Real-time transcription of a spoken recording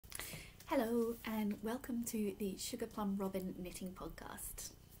Hello and welcome to the Sugar Plum Robin Knitting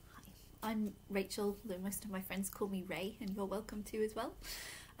Podcast. Hi, I'm Rachel, though most of my friends call me Ray, and you're welcome to as well.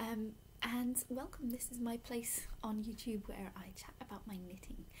 And welcome, this is my place on YouTube where I chat about my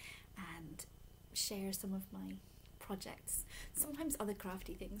knitting and share some of my projects, sometimes other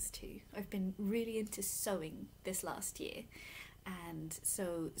crafty things too. I've been really into sewing this last year, and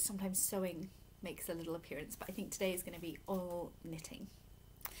so sometimes sewing makes a little appearance, but I think today is going to be all knitting.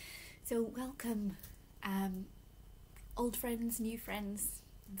 So welcome, old friends, new friends.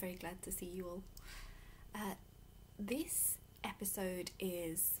 I'm very glad to see you all. This episode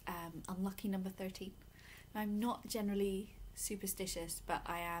is unlucky number 13. I'm not generally superstitious, but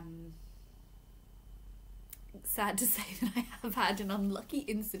I am sad to say that I have had an unlucky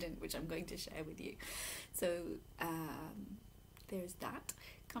incident which I'm going to share with you. So there's that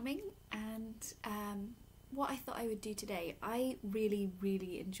coming, and what I thought I would do today, I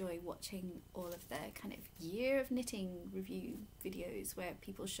really enjoy watching all of the kind of year of knitting review videos where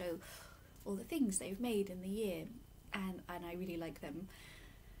people show all the things they've made in the year, and I really like them.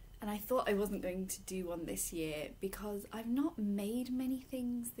 And I thought I wasn't going to do one this year because I've not made many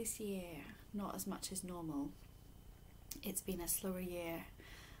things this year, not as much as normal. It's been a slower year,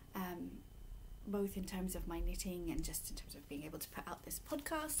 both in terms of my knitting and just in terms of being able to put out this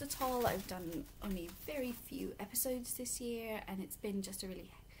podcast at all. I've done only very few episodes this year, and it's been just a really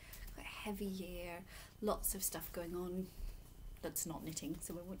quite heavy year, lots of stuff going on that's not knitting,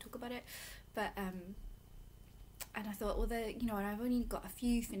 so we won't talk about it. But and I thought, well, and I've only got a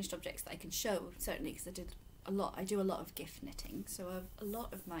few finished objects that I can show, certainly, because I do a lot of gift knitting, so a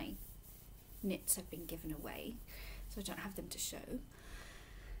lot of my knits have been given away, so I don't have them to show.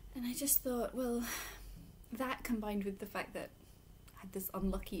 And I just thought, well, that combined with the fact that I had this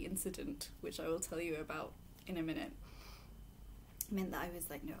unlucky incident, which I will tell you about in a minute, meant that I was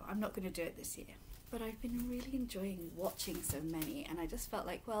like, no, I'm not going to do it this year. But I've been really enjoying watching so many, and I just felt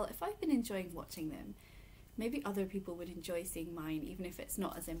like, well, if I've been enjoying watching them, maybe other people would enjoy seeing mine, even if it's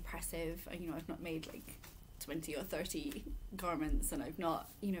not as impressive. I've not made like 20 or 30 garments, and I've not,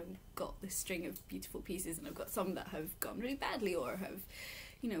 got this string of beautiful pieces, and I've got some that have gone really badly or have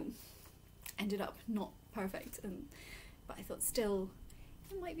ended up not perfect, but I thought still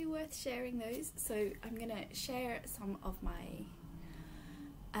it might be worth sharing those. So I'm gonna share some of my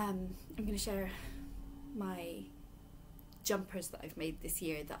my jumpers that I've made this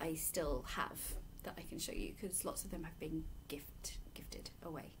year that I still have that I can show you, because lots of them have been gifted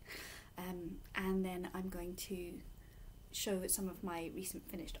away, and then I'm going to show some of my recent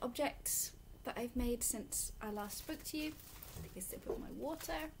finished objects that I've made since I last spoke to you. Take a sip of my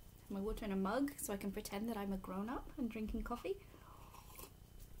water in a mug so I can pretend that I'm a grown-up and drinking coffee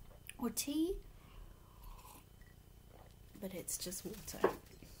or tea, but it's just water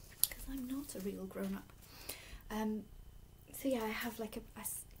because I'm not a real grown-up. So yeah, I have like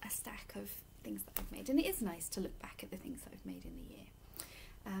a stack of things that I've made, and it is nice to look back at the things that I've made in the year.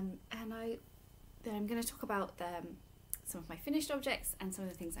 And then I'm going to talk about some of my finished objects and some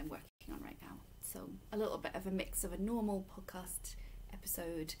of the things I'm working on right now. So a little bit of a mix of a normal podcast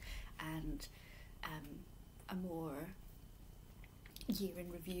episode and a more year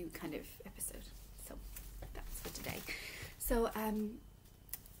in review kind of episode. So that's for today. So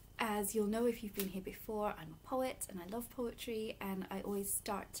as you'll know if you've been here before, I'm a poet and I love poetry, and I always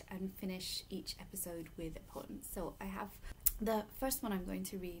start and finish each episode with a poem. So I have the first one I'm going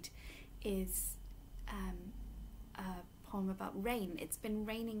to read is a poem about rain. It's been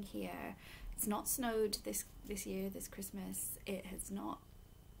raining here. It's not snowed this year, this Christmas. It has not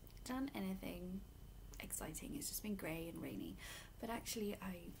done anything exciting. It's just been grey and rainy. But actually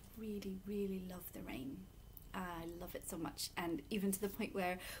I really love the rain. I love it so much, and even to the point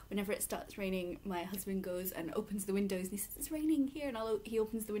where whenever it starts raining, my husband goes and opens the windows and he says, it's raining here, and he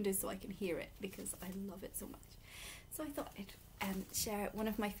opens the windows so I can hear it because I love it so much. So I thought I'd share one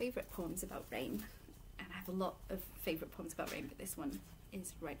of my favourite poems about rain, and I have a lot of favourite poems about rain, but this one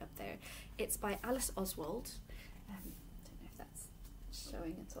is right up there. It's by Alice Oswald. I don't know if that's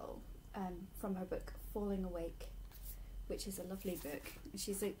showing at all. From her book Falling Awake, which is a lovely book.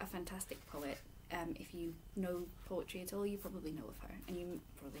 She's a fantastic poet. If you know poetry at all, you probably know of her, and you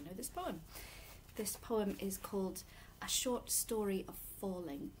probably know this poem. This poem is called A Short Story of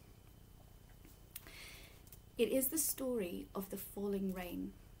Falling. It is the story of the falling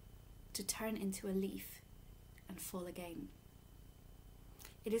rain, to turn into a leaf and fall again.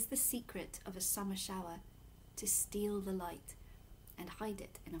 It is the secret of a summer shower, to steal the light and hide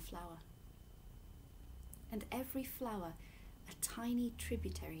it in a flower. And every flower a tiny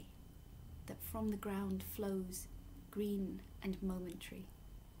tributary that from the ground flows, green and momentary.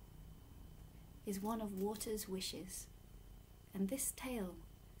 is one of water's wishes, and this tale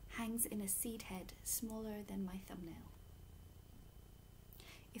hangs in a seed head smaller than my thumbnail.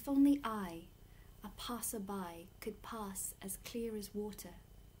 If only I, a passer-by, could pass as clear as water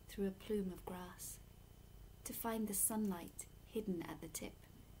through a plume of grass, to find the sunlight hidden at the tip,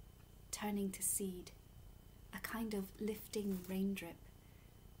 turning to seed, a kind of lifting raindrip,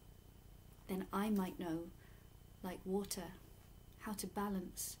 then I might know, like water, how to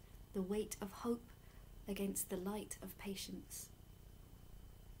balance the weight of hope against the light of patience.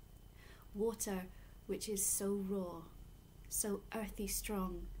 Water which is so raw, so earthy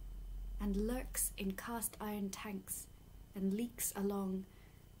strong, and lurks in cast iron tanks and leaks along,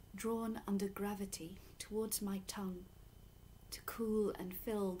 drawn under gravity towards my tongue, to cool and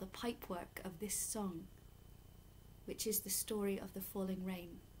fill the pipework of this song, which is the story of the falling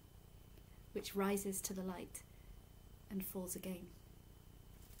rain, which rises to the light and falls again.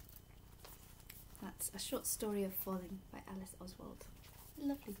 That's A Short Story of Falling by Alice Oswald. A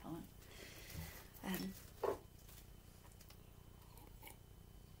lovely poem.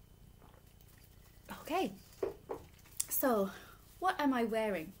 Okay, so what am I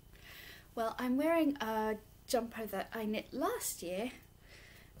wearing? Well, I'm wearing a jumper that I knit last year.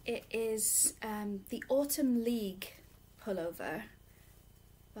 It is the Autumn League pullover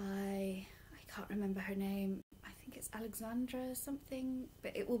by, I can't remember her name, I think it's Alexandra something,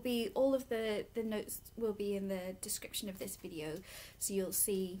 but it will be, all of the notes will be in the description of this video, so you'll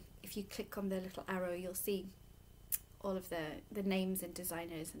see, if you click on the little arrow, you'll see all of the names and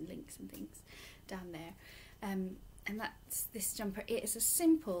designers and links and things down there. And that's this jumper. It is a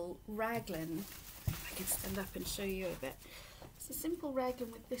simple raglan. I can stand up and show you a bit. It's a simple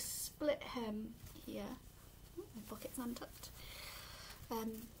raglan with this split hem here. Oh, my pocket's untucked.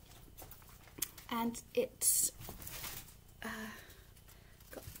 And it's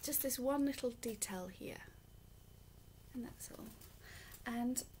got just this one little detail here, and that's all.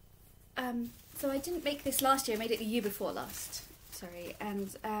 And so I didn't make this last year, I made it the year before last, sorry,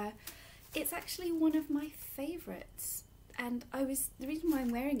 and it's actually one of my favourites. And the reason why I'm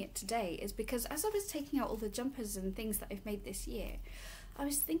wearing it today is because as I was taking out all the jumpers and things that I've made this year, I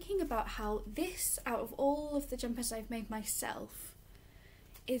was thinking about how this, out of all of the jumpers I've made myself,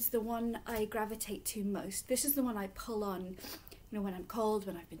 is the one I gravitate to most. This is the one I pull on, you know, when I'm cold,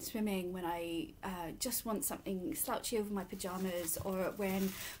 when I've been swimming, when I just want something slouchy over my pyjamas, or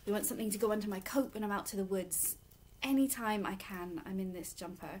when we want something to go under my coat when I'm out to the woods. Anytime I can, I'm in this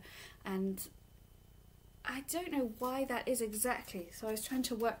jumper, and I don't know why that is exactly, so I was trying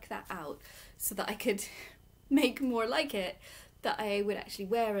to work that out so that I could make more like it, that I would actually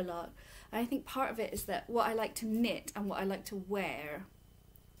wear a lot. And I think part of it is that what I like to knit and what I like to wear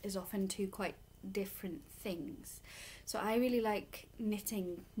is often two quite different things. So I really like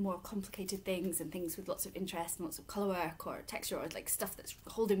knitting more complicated things and things with lots of interest and lots of colour work or texture, or like stuff that's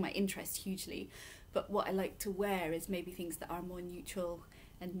holding my interest hugely. But what I like to wear is maybe things that are more neutral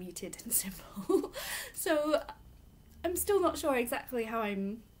and muted and simple. So I'm still not sure exactly how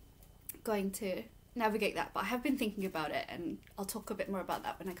I'm going to navigate that, but I have been thinking about it, and I'll talk a bit more about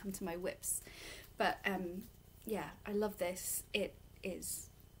that when I come to my whips. But yeah, I love this. It is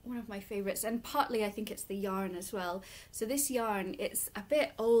one of my favourites, and partly I think it's the yarn as well. So this yarn, it's a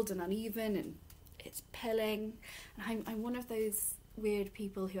bit old and uneven, and it's pilling, and I'm one of those weird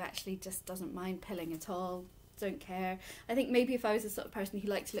people who actually just doesn't mind pilling at all, don't care. I think maybe if I was the sort of person who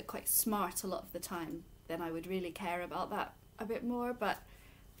liked to look quite smart a lot of the time, then I would really care about that a bit more, but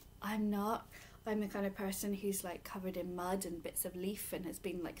I'm not. I'm the kind of person who's like covered in mud and bits of leaf and has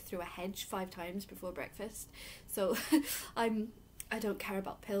been like through a hedge 5 times before breakfast. So I don't care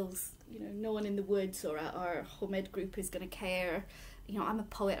about pills. You know, no one in the woods or at our home ed group is going to care. You know, I'm a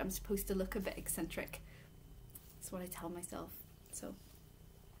poet, I'm supposed to look a bit eccentric. That's what I tell myself. So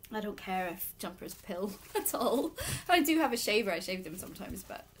I don't care if jumpers pill at all. I do have a shaver, I shave them sometimes,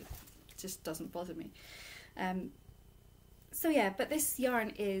 but it just doesn't bother me. So yeah, but this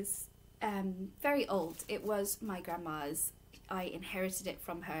yarn is very old. It was my grandma's. I inherited it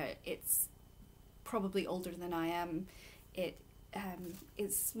from her. It's probably older than I am. It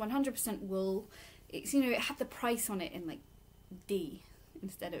is 100% wool. It's, you know, it had the price on it in like D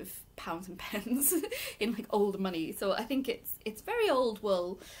instead of pounds and pence in like old money. So I think it's very old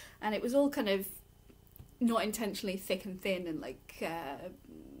wool, and it was all kind of not intentionally thick and thin and like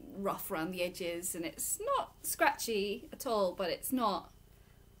rough around the edges, and it's not scratchy at all, but it's not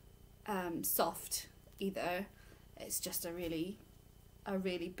soft either. It's just a really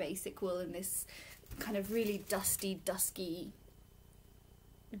basic wool in this kind of really dusky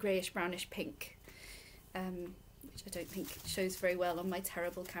greyish brownish pink, which I don't think shows very well on my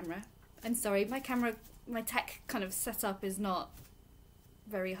terrible camera. I'm sorry, my tech kind of setup is not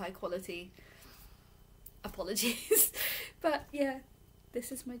very high quality. Apologies. But yeah,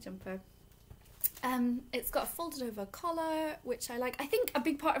 this is my jumper. It's got a folded over collar, which I like. I think a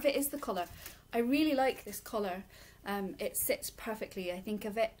big part of it is the collar. I really like this collar. It sits perfectly. I think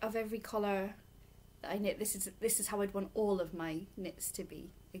of every collar that I knit, this is how I'd want all of my knits to be.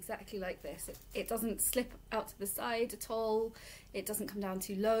 Exactly like this. It doesn't slip out to the side at all. It doesn't come down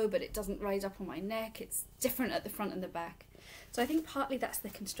too low, but it doesn't rise up on my neck. It's different at the front and the back. So I think partly that's the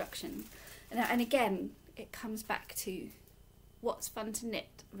construction. And again, it comes back to what's fun to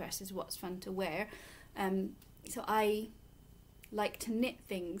knit versus what's fun to wear. So I like to knit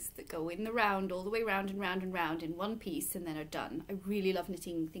things that go in the round, all the way round and round and round in one piece and then are done. I really love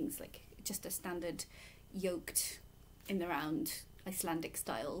knitting things like just a standard yoked in the round Icelandic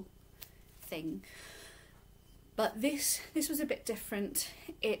style thing. But this was a bit different.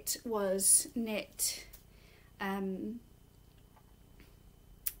 It was knit, I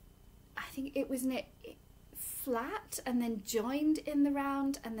think it was knit flat and then joined in the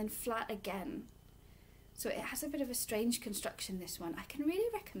round and then flat again. So it has a bit of a strange construction, this one. I can really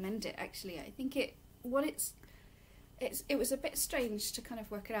recommend it, actually. I think it was a bit strange to kind of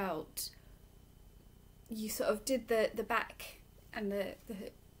work it out. You sort of did the back and the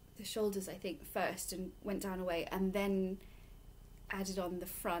shoulders, I think, first and went down away, and then added on the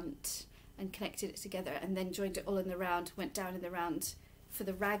front and connected it together, and then joined it all in the round, went down in the round for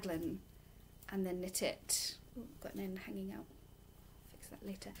the raglan, and then knit it. Ooh, got an end hanging out. Fix that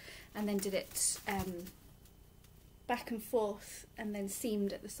later. And then did it back and forth, and then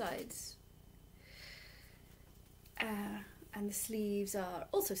seamed at the sides. And the sleeves are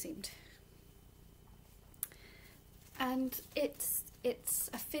also seamed. And it's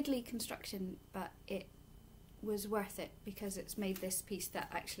a fiddly construction, but it was worth it because it's made this piece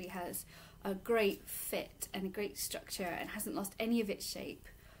that actually has a great fit and a great structure and hasn't lost any of its shape,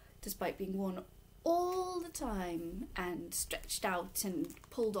 despite being worn all the time and stretched out and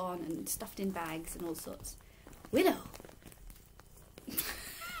pulled on and stuffed in bags and all sorts. Willow!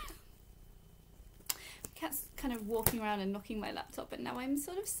 Cat's kind of walking around and knocking my laptop, and now I'm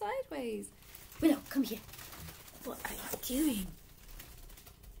sort of sideways. Willow, come here. What are you doing?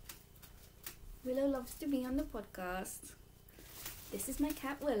 Willow loves to be on the podcast. This is my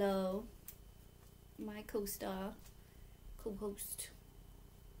cat Willow, my co-star, co-host.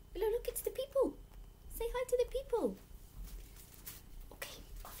 Willow, look, it's the people. Say hi to the people. Okay,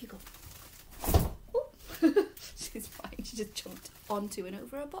 off you go. Oh, she's fine. She just jumped onto and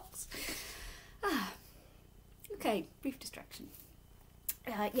over a box. Okay, brief distraction.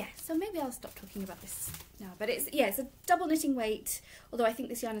 Yeah, so maybe I'll stop talking about this now. But it's a double knitting weight, although I think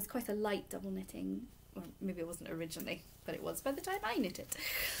this yarn is quite a light double knitting. Or maybe it wasn't originally, but it was by the time I knit it.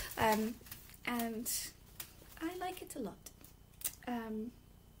 And I like it a lot.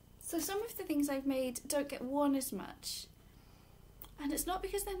 So some of the things I've made don't get worn as much. And it's not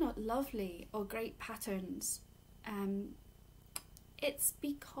because they're not lovely or great patterns. It's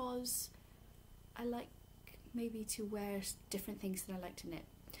because I like maybe to wear different things than I like to knit.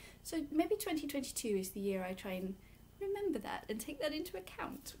 So maybe 2022 is the year I try and remember that and take that into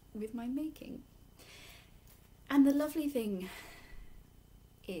account with my making. And the lovely thing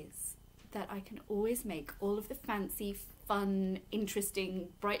is that I can always make all of the fancy, fun, interesting,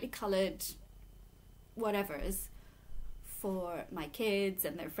 brightly coloured whatevers for my kids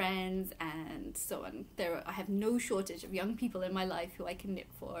and their friends and so on. I have no shortage of young people in my life who I can knit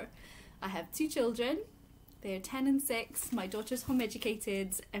for. I have 2 children. They're 10 and 6. My daughter's home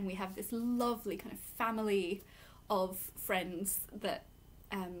educated, and we have this lovely kind of family of friends that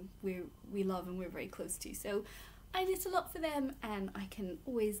we love and we're very close to. So I knit a lot for them, and I can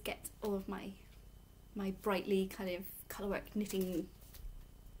always get all of my brightly kind of colourwork knitting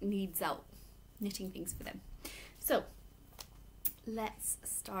needs out, knitting things for them. So let's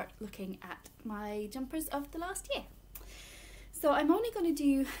start looking at my jumpers of the last year. So I'm only going to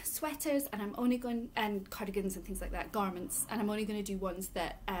do sweaters, and cardigans and things like that, garments, and I'm only going to do ones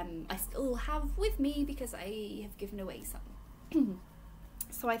that I still have with me because I have given away some.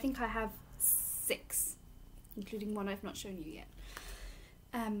 So I think I have 6, including one I've not shown you yet.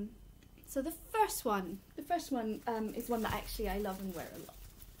 So the first one is one that actually I love and wear a lot.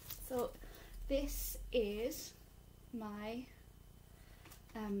 So this is my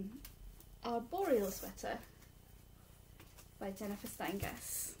arboreal sweater by Jennifer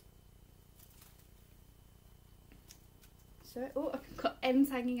Steingass. So, I've got ends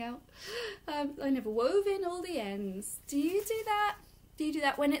hanging out. I never wove in all the ends. Do you do that? Do you do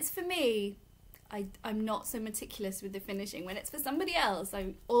that when it's for me? I'm not so meticulous with the finishing. When it's for somebody else,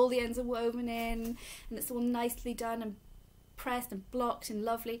 all the ends are woven in and it's all nicely done and pressed and blocked and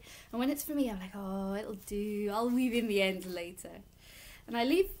lovely. And when it's for me, I'm like, oh, it'll do. I'll weave in the ends later. And I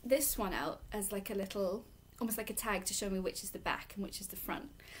leave this one out as like a little, almost like a tag to show me which is the back and which is the front.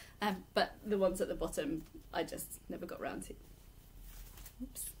 But the ones at the bottom, I just never got round to.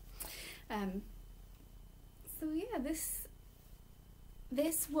 Oops. So yeah, this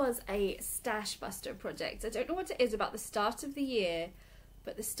was a stash buster project. I don't know what it is about the start of the year,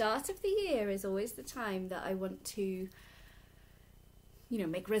 but the start of the year is always the time that I want to, you know,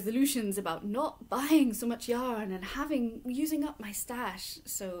 make resolutions about not buying so much yarn and using up my stash.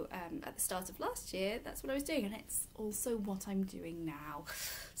 So at the start of last year, that's what I was doing, and it's also what I'm doing now.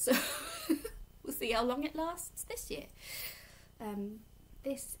 So we'll see how long it lasts this year.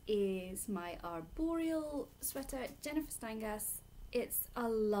 This is my arboreal sweater, Jennifer Steingass. It's a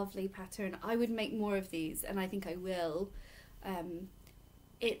lovely pattern. I would make more of these, and I think I will. I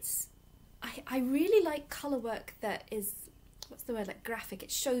really like colour work that is, what's the word, like graphic.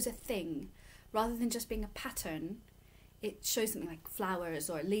 It shows a thing rather than just being a pattern. It shows something like flowers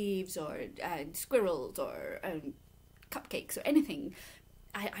or leaves or squirrels or cupcakes or anything.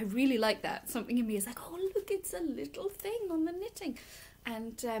 I really like that. Something in me is like, oh look, it's a little thing on the knitting.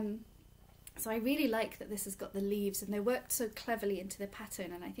 And so I really like that this has got the leaves, and they worked so cleverly into the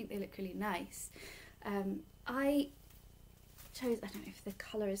pattern, and I think they look really nice. I chose, I don't know if the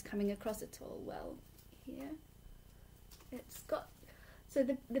colour is coming across at all well here. It's got, so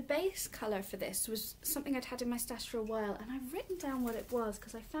the base colour for this was something I'd had in my stash for a while, and I've written down what it was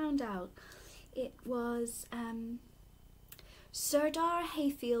because I found out it was Sirdar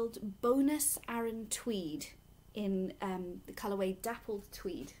Hayfield Bonus Aran Tweed in the colourway Dappled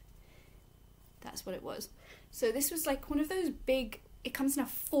Tweed. That's what it was. So this was like one of those big, it comes in a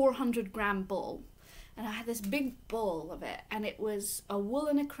 400 gram ball, and I had this big ball of it, and it was a wool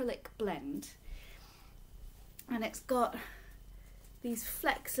and acrylic blend, and it's got these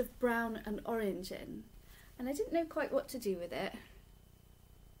flecks of brown and orange in, and I didn't know quite what to do with it,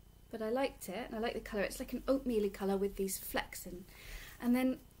 but I liked it, and I like the colour. It's like an oatmeal-y colour with these flecks in. And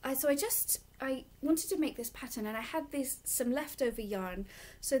then I wanted to make this pattern, and I had some leftover yarn.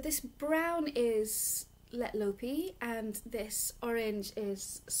 So this brown is Let Lopi, and this orange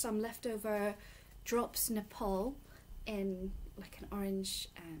is some leftover Drops Nepal in like an orange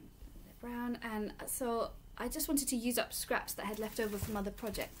and brown. And so I just wanted to use up scraps that I had left over from other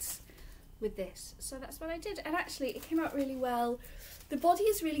projects with this. So that's what I did, and actually it came out really well. The body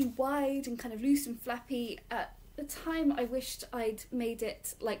is really wide and kind of loose and flappy. At the time I wished I'd made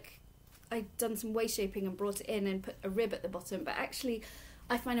it like I'd done some waist shaping and brought it in and put a rib at the bottom, but actually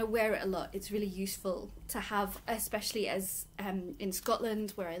I find I wear it a lot. It's really useful to have, especially as in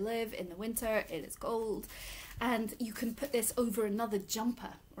Scotland where I live in the winter, it is cold, and you can put this over another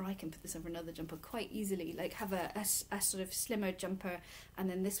jumper, or I can put this over another jumper quite easily, like have a sort of slimmer jumper and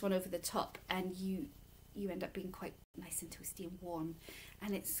then this one over the top, and you end up being quite nice and twisty and warm,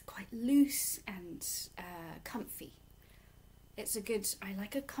 and it's quite loose and comfy. It's I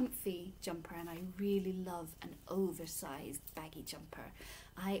like a comfy jumper, and I really love an oversized baggy jumper.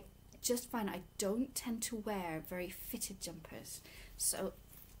 I just find I don't tend to wear very fitted jumpers, so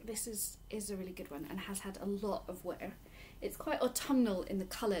this is a really good one and has had a lot of wear. It's quite autumnal in the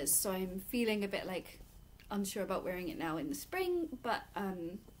colours, so I'm feeling a bit like unsure about wearing it now in the spring, but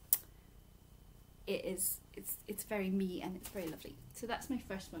it's very me and it's very lovely. So that's my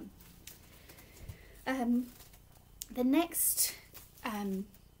first one. The next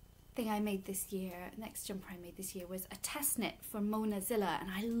thing I made this year, next jumper I made this year, was a test knit for Mona Zilla,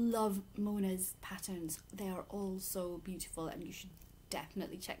 and I love Mona's patterns. They are all so beautiful, and you should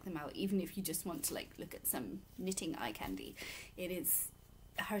definitely check them out, even if you just want to like look at some knitting eye candy.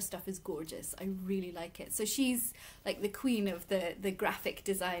 Her stuff is gorgeous. I really like it. So she's like the queen of the graphic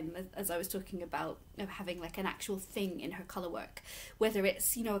design, as I was talking about, of having like an actual thing in her colour work, whether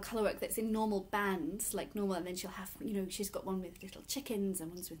it's, you know, a colour work that's in normal bands like normal, and then she'll have, you know, she's got one with little chickens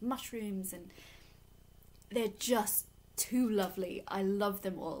and ones with mushrooms, and they're just too lovely. I love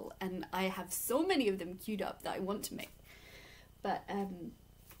them all, and I have so many of them queued up that I want to make. But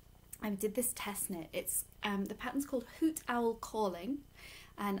I did this test knit. It's the pattern's called Hoot Owl Calling,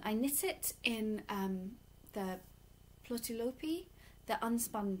 and I knit it in the Plotilopi, the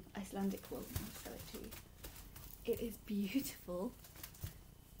unspun Icelandic wool. I'll show it to you. It is beautiful,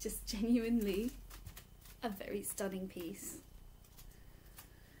 just genuinely a very stunning piece.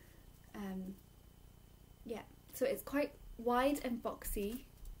 Yeah, so it's quite wide and boxy.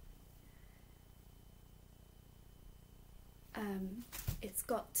 It's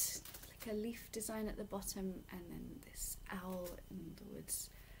got like a leaf design at the bottom, and then this owl in the woods.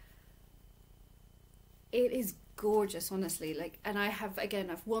 It is gorgeous, honestly. Like, and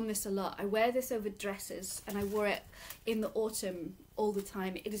I've worn this a lot. I wear this over dresses, and I wore it in the autumn all the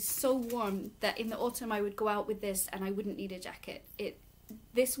time. It is so warm that in the autumn I would go out with this and I wouldn't need a jacket.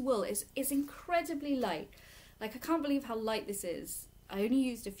 This wool is incredibly light. Like, I can't believe how light this is. I only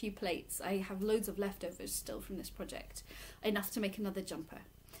used a few plates. I have loads of leftovers still from this project, enough to make another jumper.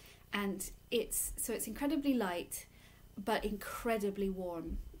 And it's incredibly light, but incredibly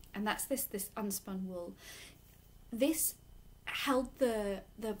warm. And that's this unspun wool. This held the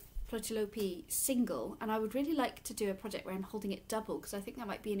Plötulope single, and I would really like to do a project where I'm holding it double, because I think that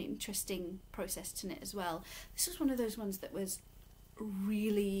might be an interesting process to knit as well. This was one of those ones that was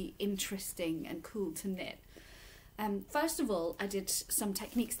really interesting and cool to knit. First of all, I did some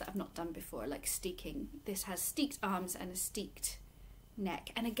techniques that I've not done before, like steeking. This has steeked arms and a steeked neck,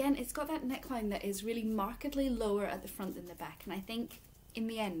 and again, it's got that neckline that is really markedly lower at the front than the back, and I think in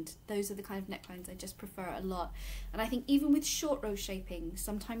the end those are the kind of necklines I just prefer a lot. And I think even with short row shaping,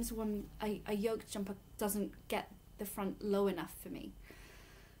 sometimes a yoked jumper doesn't get the front low enough for me,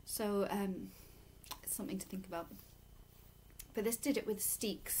 so it's something to think about. But this did it with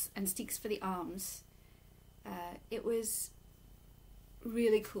steeks, and steeks for the arms. It was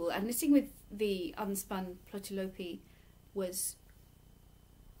really cool, and knitting with the unspun Plötulope was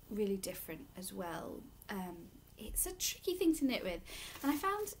really different as well. It's a tricky thing to knit with, and I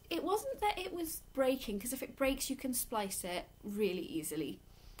found it wasn't that it was breaking, because if it breaks you can splice it really easily.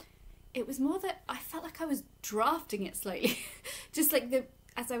 It was more that I felt like I was drafting it slightly, just like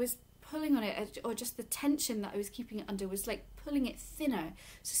as I was pulling on it, or just the tension that I was keeping it under was like pulling it thinner.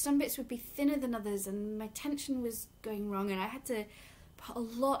 So some bits would be thinner than others, and my tension was going wrong, and I had to put a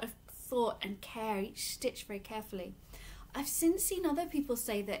lot of thought and care, each stitch very carefully. I've since seen other people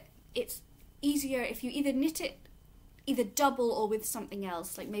say that it's easier if you either knit it either double or with something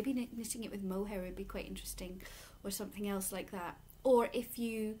else, like maybe knitting it with mohair would be quite interesting, or something else like that. Or if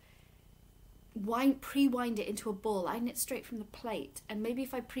you pre-wind it into a ball. I knit straight from the plate, and maybe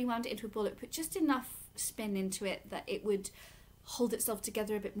if I pre-wound it into a ball, it put just enough spin into it that it would hold itself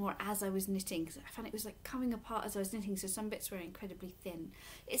together a bit more as I was knitting, because I found it was like coming apart as I was knitting, so some bits were incredibly thin.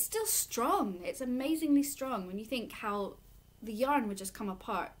 It's still strong, it's amazingly strong. When you think how the yarn would just come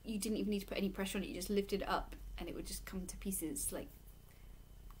apart, you didn't even need to put any pressure on it, you just lifted it up and it would just come to pieces, like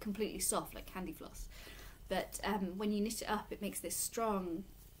completely soft, like candy floss. But when you knit it up, it makes this strong,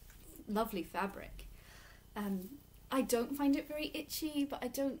 lovely fabric. I don't find it very itchy, but I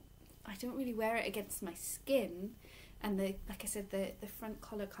don't really wear it against my skin. And like I said, the front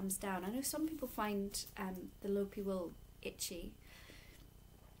collar comes down. I know some people find the Lopi wool itchy.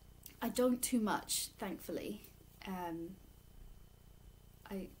 I don't too much, thankfully.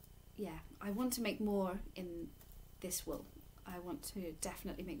 I want to make more in this wool. I want to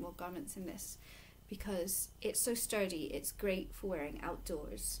definitely make more garments in this, because it's so sturdy. It's great for wearing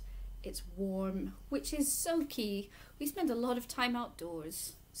outdoors. It's warm, which is so key. We spend a lot of time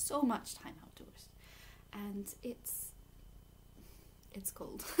outdoors, so much time outdoors, and it's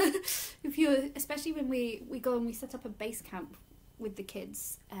cold. Especially when we go and we set up a base camp with the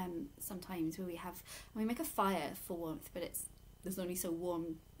kids, sometimes where we make a fire for warmth, but there's only so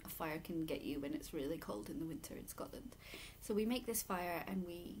warm a fire can get you when it's really cold in the winter in Scotland. So we make this fire and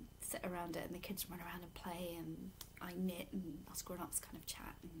we sit around it, and the kids run around and play, and I knit, and us grown-ups kind of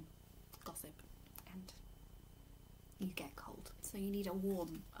chat and gossip, and you get cold. So you need a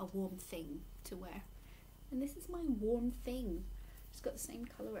warm thing to wear. And this is my warm thing. It's got the same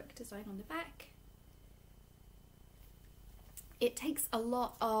colourwork design on the back. It takes a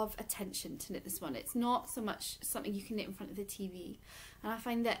lot of attention to knit this one. It's not so much something you can knit in front of the TV. And I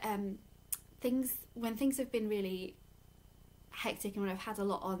find that when things have been really hectic, and when I've had a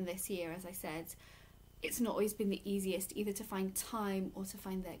lot on this year, as I said, it's not always been the easiest either to find time or to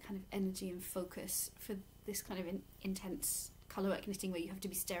find that kind of energy and focus for this kind of intense colourwork knitting, where you have to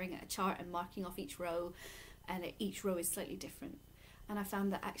be staring at a chart and marking off each row, and each row is slightly different. And I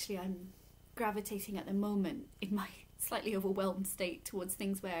found that actually I'm gravitating at the moment in my slightly overwhelmed state towards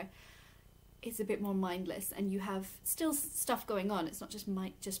things where it's a bit more mindless, and you have still stuff going on. It's not just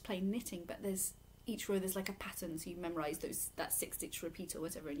plain knitting, but each row there's like a pattern, so you memorise that 6-stitch repeat or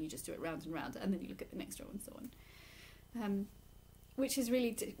whatever, and you just do it round and round, and then you look at the next row and so on. Which is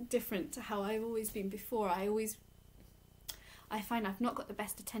really different to how I've always been before. I find I've not got the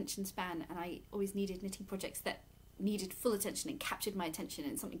best attention span, and I always needed knitting projects that needed full attention and captured my attention,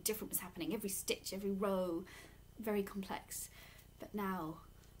 and something different was happening every stitch, every row, very complex. But now,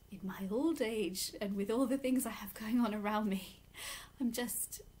 in my old age, and with all the things I have going on around me, I'm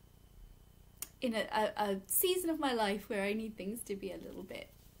just in a season of my life where I need things to be a little bit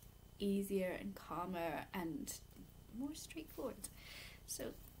easier and calmer and more straightforward.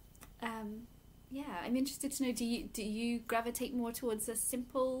 So yeah, I'm interested to know, do you gravitate more towards a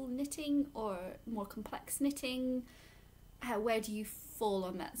simple knitting or more complex knitting? Where do you fall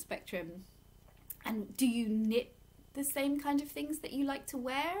on that spectrum? And do you knit the same kind of things that you like to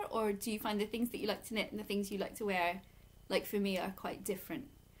wear, or do you find the things that you like to knit and the things you like to wear, like for me, are quite different?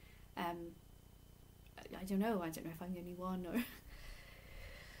 I don't know if I'm the only one, or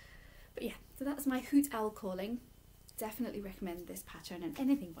but yeah, so that's my hoot owl calling. Definitely recommend this pattern and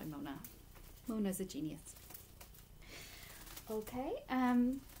anything by Mona. Mona's a genius. Okay,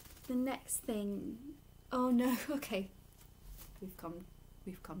 the next thing, oh no, okay, we've come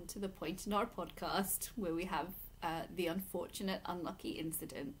to the point in our podcast where we have the unfortunate, unlucky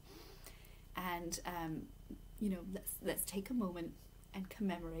incident, and you know, let's take a moment and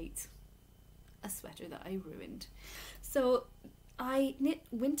commemorate a sweater that I ruined. So I knit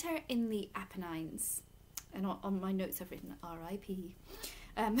Winter in the Apennines, and on my notes I've written R.I.P.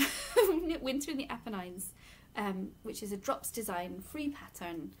 Knit Winter in the Apennines, which is a Drops Design free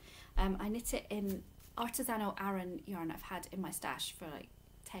pattern. I knit it in Artisanal Aran yarn I've had in my stash for like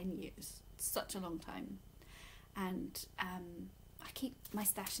 10 years, such a long time, and I keep my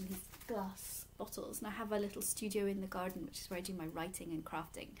stash in these glass bottles, and I have a little studio in the garden, which is where I do my writing and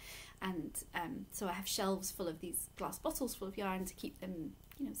crafting, and so I have shelves full of these glass bottles full of yarn to keep them,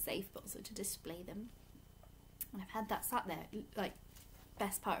 you know, safe, but also to display them. And I've had that sat there like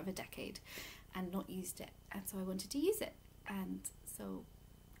best part of a decade and not used it, and so I wanted to use it, and so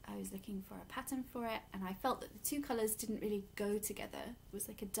I was looking for a pattern for it, and I felt that the two colours didn't really go together. It was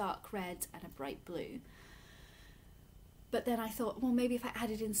like a dark red and a bright blue. But then I thought, well, maybe if I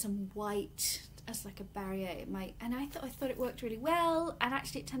added in some white as like a barrier, it might. And I thought it worked really well, and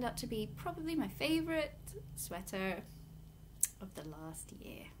actually it turned out to be probably my favourite sweater of the last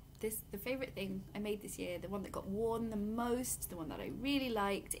year. The favourite thing I made this year, the one that got worn the most, the one that I really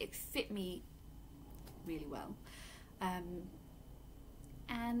liked. It fit me really well.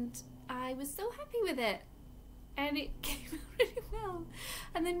 And I was so happy with it, and it came out really well.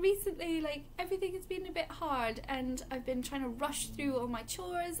 And then recently, like, everything has been a bit hard, and I've been trying to rush through all my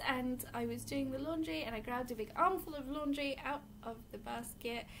chores, and I was doing the laundry, and I grabbed a big armful of laundry out of the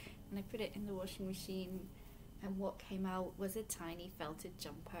basket and I put it in the washing machine, and what came out was a tiny felted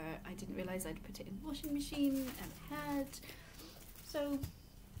jumper. I didn't realise I'd put it in the washing machine, and had. So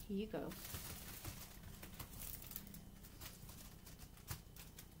here you go.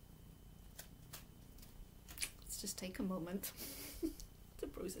 Just take a moment to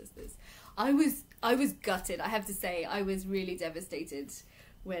process this. I was gutted, I have to say. I was really devastated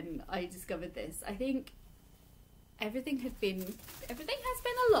when I discovered this. I think everything has been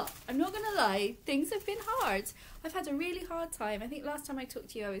a lot. I'm not gonna lie, things have been hard. I've had a really hard time. I think last time I talked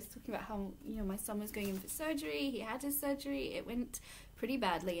to you, I was talking about how, you know, my son was going in for surgery. He had his surgery, it went pretty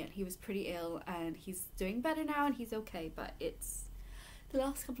badly, and he was pretty ill, and he's doing better now, and he's okay, but the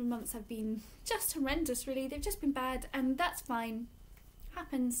last couple of months have been just horrendous, really. They've just been bad, and that's fine.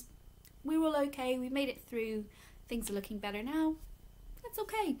 Happens. We're all okay. We made it through. Things are looking better now. That's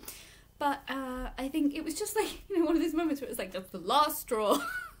okay. But I think it was just like, you know, one of those moments where it was like, that's the last straw.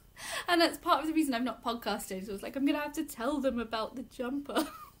 And that's part of the reason I've not podcasted. So I was like, I'm going to have to tell them about the jumper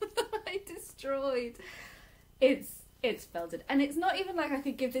I destroyed. It's felted. And it's not even like I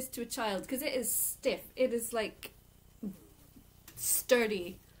could give this to a child, because it is stiff. It is like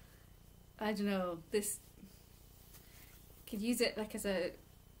sturdy. I don't know, this could use it like as a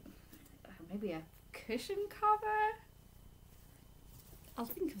maybe a cushion cover. I'll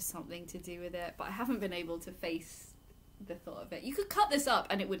think of something to do with it, but I haven't been able to face the thought of it. You could cut this up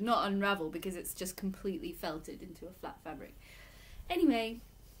and it would not unravel because it's just completely felted into a flat fabric. Anyway,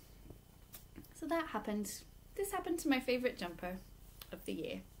 so that happened. This happened to my favourite jumper of the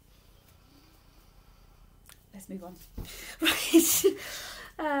year. Let's move on. Right.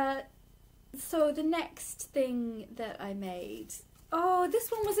 So the next thing that I made, this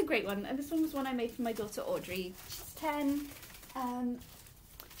one was a great one, and this one was one I made for my daughter Audrey. She's 10.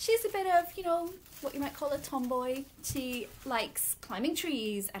 She's a bit of, you know, what you might call a tomboy. She likes climbing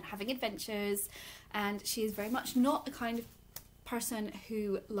trees and having adventures, and she is very much not the kind of person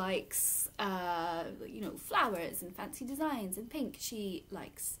who likes, you know, flowers and fancy designs and pink. She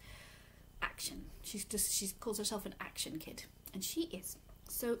likes action. She calls herself an action kid, and she is.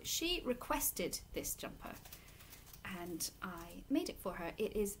 So she requested this jumper, and I made it for her.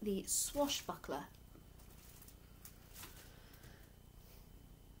 It is the Swashbuckler,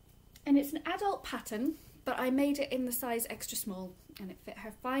 and it's an adult pattern, but I made it in the size extra small and it fit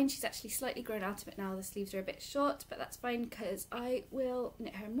her fine. She's actually slightly grown out of it now. The sleeves are a bit short, but that's fine because I will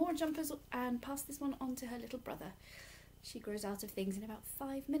knit her more jumpers and pass this one on to her little brother. She grows out of things in about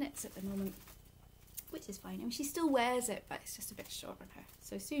 5 minutes at the moment, which is fine. I mean, she still wears it, but it's just a bit short on her.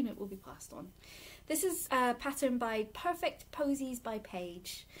 So soon it will be passed on. This is a pattern by Perfect Posies by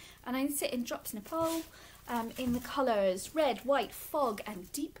Paige. And I sit in Drops Nepal in the colours Red, White, Fog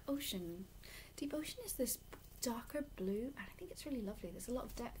and Deep Ocean. Deep Ocean is this darker blue, and I think it's really lovely. There's a lot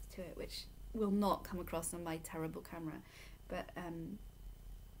of depth to it, which will not come across on my terrible camera. But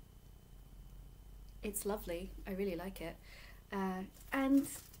it's lovely. I really like it. And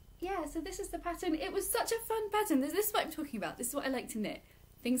yeah, so this is the pattern. It was such a fun pattern. This is what I'm talking about. This is what I like to knit.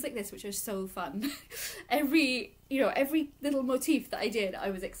 Things like this, which are so fun. every little motif that I did,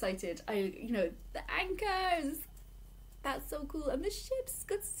 I was excited. The anchors, that's so cool. And the ships,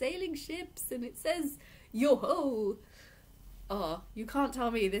 got sailing ships, and it says, yo-ho. Oh, you can't tell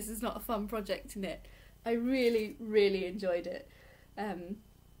me this is not a fun project to knit. I really, really enjoyed it. And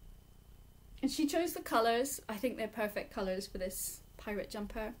she chose the colours. I think they're perfect colours for this pirate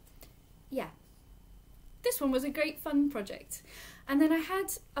jumper. Yeah. This one was a great fun project. And then I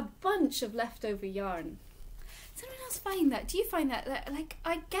had a bunch of leftover yarn. Does anyone else find that? Do you find that? Like,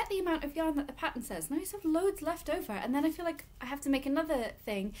 I get the amount of yarn that the pattern says, and I just have loads left over, and then I feel like I have to make another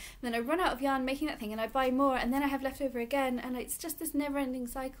thing, and then I run out of yarn making that thing, and I buy more, and then I have leftover again, and it's just this never-ending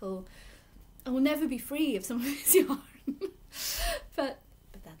cycle. I will never be free of some of this yarn. but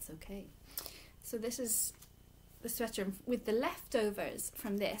that's okay. So this is the sweater with the leftovers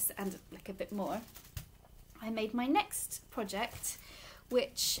from this, and like a bit more. I made my next project,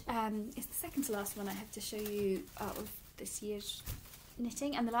 which is the second to last one I have to show you out of this year's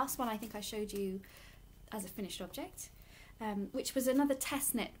knitting, and the last one I think I showed you as a finished object, which was another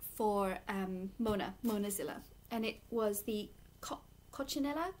test knit for Monazilla, and it was the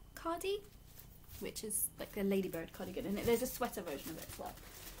Cochinella cardi, which is like the ladybird cardigan, and there's a sweater version of it as well,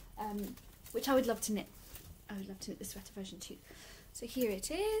 which I would love to knit. I would love to knit the sweater version too. So here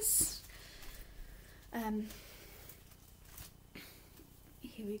it is.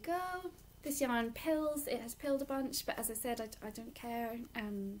 Here we go. This yarn pills. It has pilled a bunch, but as I said, I don't care. I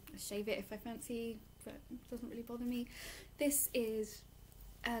shave it if I fancy, but it doesn't really bother me. This is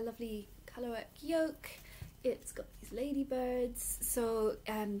a lovely colourwork yoke. It's got these ladybirds. So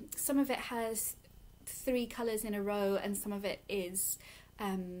some of it has 3 colours in a row, and some of it is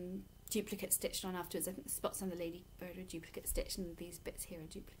duplicate stitched on afterwards. I think the spots on the ladybird are duplicate stitched, and these bits here are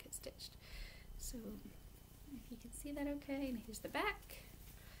duplicate stitched. So if you can see that okay, and here's the back.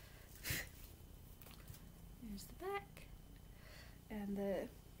 There's the back. And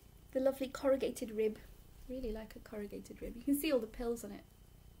the lovely corrugated rib. Really like a corrugated rib. You can see all the pills on it.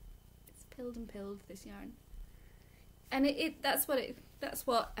 It's pilled and pilled, this yarn. And that's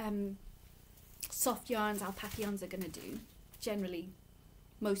what soft yarns, alpaca yarns are going to do. Generally,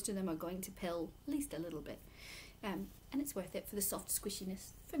 most of them are going to pill at least a little bit. And it's worth it for the soft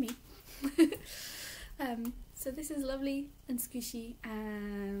squishiness, for me. So this is lovely and squishy,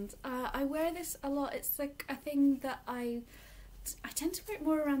 and I wear this a lot. It's like a thing that I tend to wear it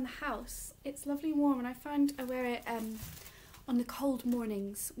more around the house. It's lovely and warm, and I find I wear it on the cold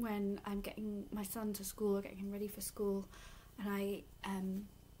mornings when I'm getting my son to school or getting him ready for school, and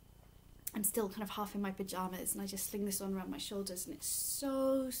I'm still kind of half in my pyjamas, and I just sling this on around my shoulders, and it's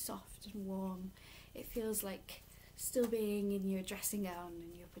so soft and warm. It feels like still being in your dressing gown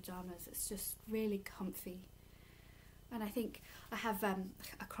and your pyjamas. It's just really comfy. And I think I have a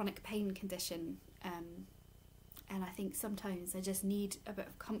chronic pain condition, and I think sometimes I just need a bit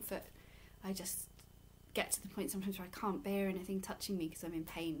of comfort. I just get to the point sometimes where I can't bear anything touching me because I'm in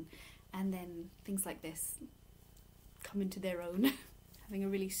pain, and then things like this come into their own. Having a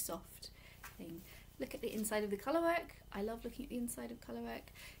really soft thing. Look at the inside of the colourwork. I love looking at the inside of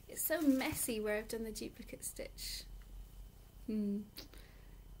colourwork. It's so messy where I've done the duplicate stitch.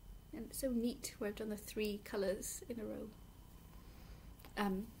 And it's so neat where I've done the 3 colours in a row.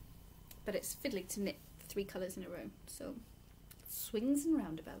 But it's fiddly to knit 3 colours in a row, so swings and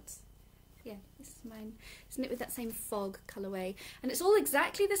roundabouts. Yeah, this is mine. It's knit with that same fog colourway, and it's all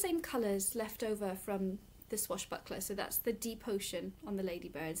exactly the same colours left over from the swashbuckler. So that's the deep ocean on the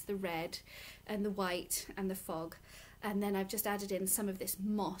ladybirds, the red and the white and the fog, and then I've just added in some of this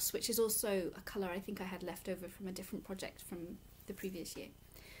moss, which is also a colour I think I had left over from a different project from the previous year.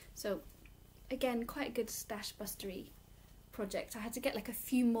 So again, quite a good stash bustery project. I had to get like a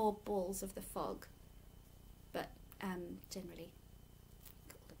few more balls of the fog, but generally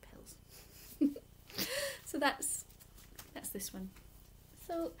got all the pills. So that's this one.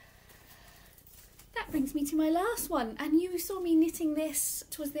 So that brings me to my last one, and you saw me knitting this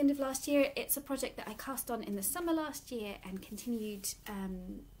towards the end of last year. It's a project that I cast on in the summer last year and continued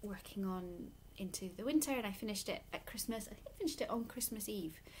working on into the winter, and I finished it at Christmas. I think I finished it on Christmas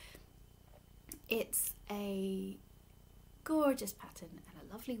Eve. It's a gorgeous pattern and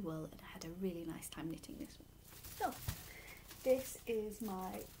a lovely wool, and I had a really nice time knitting this one. So this is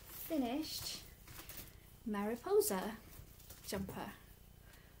my finished Mariposa jumper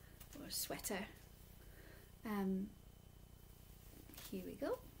or sweater. Here we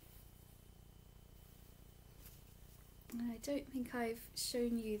go. I don't think I've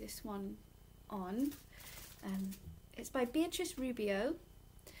shown you this one on. It's by Beatrice Rubio.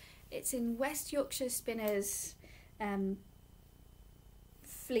 It's in West Yorkshire Spinners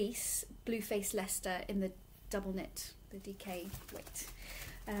fleece, Blue Face Leicester in the double knit, the DK weight.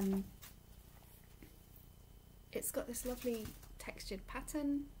 It's got this lovely textured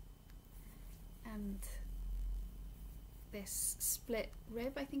pattern and this split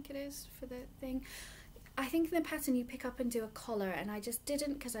rib, I think it is, for the thing. I think in the pattern you pick up and do a collar, and I just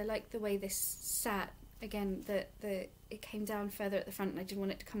didn't because I liked the way this sat. Again, it came down further at the front and I didn't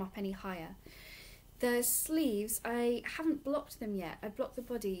want it to come up any higher. The sleeves, I haven't blocked them yet. I blocked the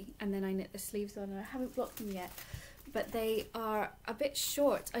body and then I knit the sleeves on, and I haven't blocked them yet, but they are a bit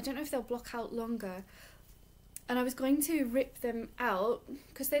short. I don't know if they'll block out longer, and I was going to rip them out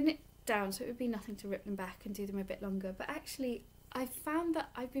because they're knit down, so it would be nothing to rip them back and do them a bit longer, but actually I found that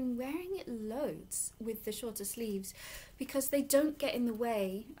I've been wearing it loads with the shorter sleeves because they don't get in the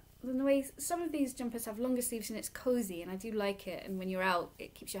way. In the way some of these jumpers have longer sleeves and it's cozy, and I do like it, and when you're out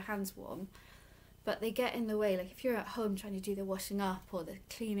it keeps your hands warm, but they get in the way. Like if you're at home trying to do the washing up or the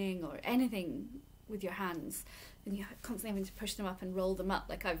cleaning or anything with your hands, then you're constantly having to push them up and roll them up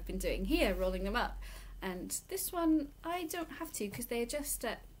like I've been doing here, rolling them up. And this one I don't have to because they adjust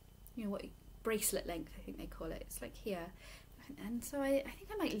at, you know, what, bracelet length I think they call it. It's like here, and so I think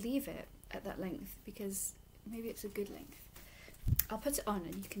I might leave it at that length because maybe it's a good length. I'll put it on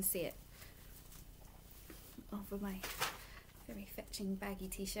and you can see it over my very fetching baggy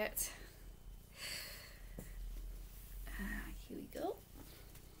t-shirt. Here we go.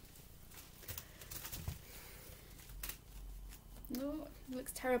 Oh, it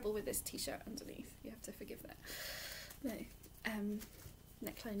looks terrible with this t-shirt underneath. You have to forgive that. No,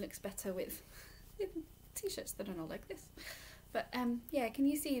 neckline looks better with t-shirts that are not like this. But yeah, can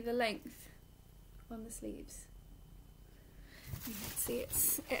you see the length on the sleeves? You can see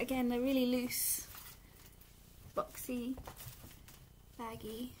it's, again, a really loose, boxy,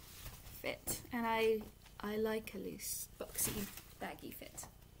 baggy fit, and I like a loose, boxy, baggy fit.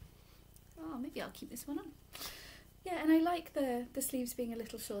 Oh, maybe I'll keep this one on. Yeah, and I like the sleeves being a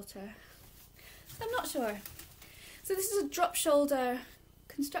little shorter. So I'm not sure. So this is a drop shoulder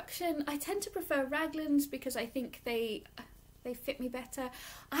construction. I tend to prefer raglans because I think they fit me better.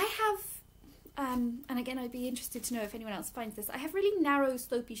 I have, and again I'd be interested to know if anyone else finds this, I have really narrow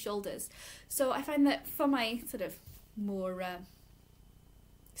slopey shoulders. So I find that for my sort of more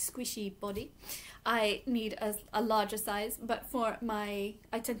squishy body, I need a larger size, but for my,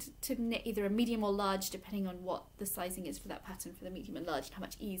 I tend to knit either a medium or large depending on what the sizing is for that pattern, for the medium and large, and how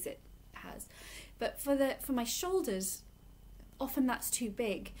much ease it has. But for my shoulders, often that's too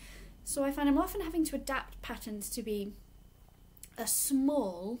big. So I find I'm often having to adapt patterns to be a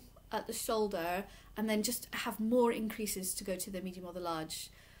small at the shoulder and then just have more increases to go to the medium or the large,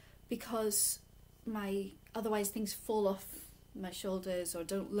 because otherwise things fall off my shoulders or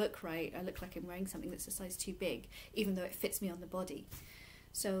don't look right. I look like I'm wearing something that's a size too big, even though it fits me on the body.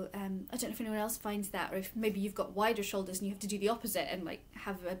 So I don't know if anyone else finds that, or if maybe you've got wider shoulders and you have to do the opposite and like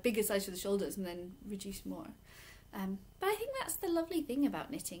have a bigger size for the shoulders and then reduce more. But I think that's the lovely thing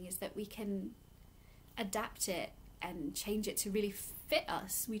about knitting, is that we can adapt it and change it to really fit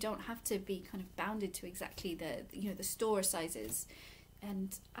us. We don't have to be kind of bounded to exactly the store sizes.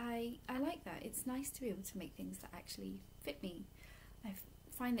 And I like that. It's nice to be able to make things that actually fit me. I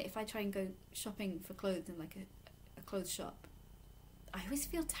find that if I try and go shopping for clothes in like a clothes shop, I always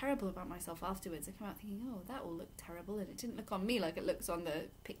feel terrible about myself afterwards. I come out thinking, oh, that will look terrible, and it didn't look on me like it looks on the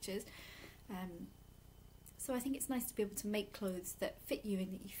pictures. So I think it's nice to be able to make clothes that fit you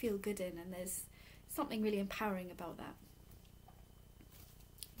and that you feel good in, and there's something really empowering about that.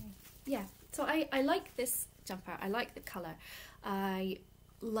 Yeah, so I like this jumper. I like the colour. I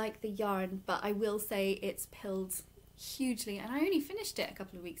like the yarn, but I will say it's pilled hugely, and I only finished it a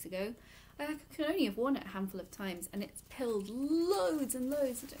couple of weeks ago. I can only have worn it a handful of times, and it's pilled loads and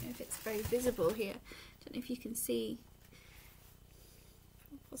loads. I don't know if it's very visible here. I don't know if you can see,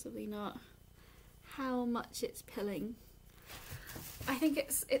 possibly not, how much it's pilling. I think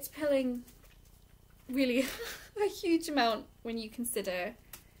it's pilling really a huge amount when you consider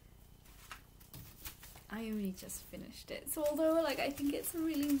I only just finished it. So although like I think it's a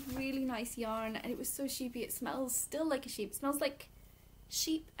really, really nice yarn and it was so sheepy, it smells still like a sheep. It smells like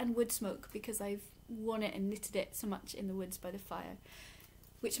sheep and wood smoke because I've worn it and knitted it so much in the woods by the fire,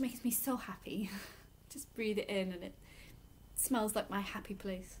 which makes me so happy. Just breathe it in and it smells like my happy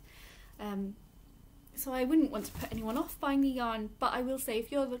place. So I wouldn't want to put anyone off buying the yarn, but I will say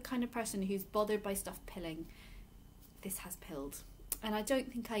if you're the kind of person who's bothered by stuff pilling, this has pilled. And I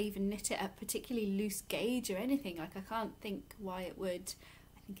don't think I even knit it at particularly loose gauge or anything. Like, I can't think why it would.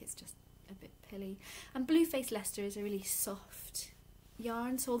 I think it's just a bit pilly. And Blue Face Leicester is a really soft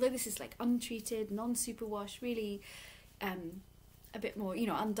yarn. So although this is like untreated, non-superwash, really a bit more, you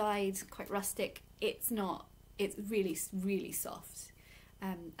know, undyed, quite rustic, it's not. It's really, really soft.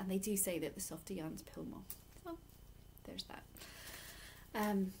 And they do say that the softer yarns pill more. So there's that.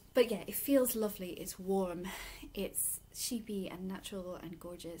 But yeah, it feels lovely, it's warm, it's sheepy and natural and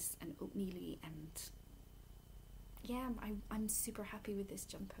gorgeous and oatmeal-y, and yeah, I'm super happy with this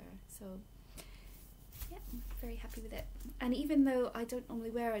jumper. So yeah, I'm very happy with it. And even though I don't normally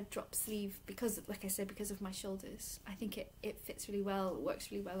wear a drop sleeve because, like I said, because of my shoulders, I think it fits really well, it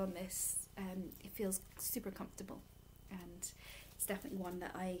works really well on this. It feels super comfortable, and it's definitely one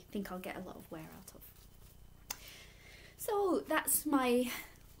that I think I'll get a lot of wear out of. So that's my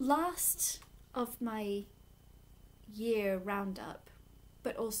last of my year roundup,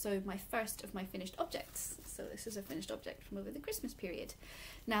 but also my first of my finished objects. So this is a finished object from over the Christmas period.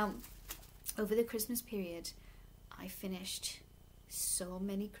 Now, over the Christmas period, I finished so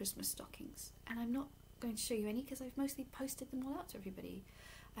many Christmas stockings, and I'm not going to show you any because I've mostly posted them all out to everybody.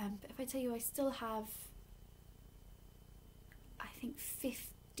 But if I tell you I still have, I think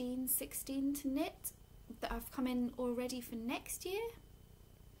 15, 16 to knit that have come in already for next year.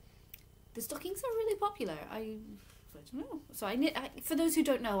 The stockings are really popular. I don't know. So for those who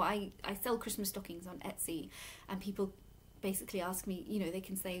don't know, I sell Christmas stockings on Etsy, and people basically ask me, you know, they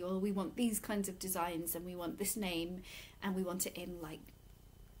can say, well, we want these kinds of designs and we want this name and we want it in like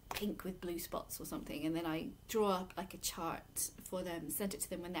pink with blue spots or something, and then I draw up like a chart for them, send it to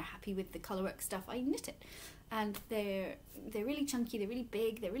them. When they're happy with the colourwork stuff, I knit it, and they're really chunky, they're really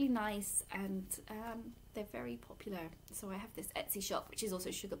big, they're really nice, and they're very popular. So I have this Etsy shop, which is also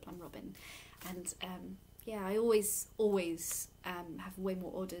Sugar Plum Robin, and yeah, I always have way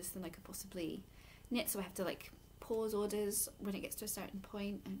more orders than I could possibly knit, so I have to like pause orders when it gets to a certain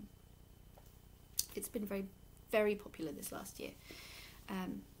point, and it's been very, very popular this last year.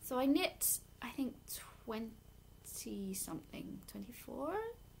 So I knit, I think 20 something, 24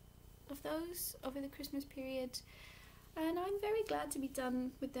 of those over the Christmas period, and I'm very glad to be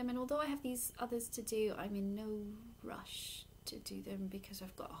done with them. And although I have these others to do, I'm in no rush to do them because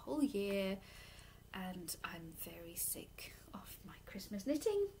I've got a whole year and I'm very sick of my Christmas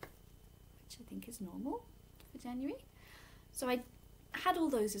knitting, which I think is normal for January. So I had all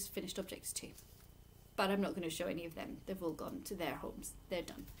those as finished objects too, but I'm not going to show any of them. They've all gone to their homes. They're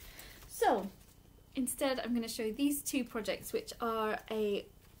done. So instead I'm going to show these two projects, which are a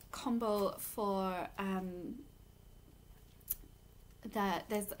combo for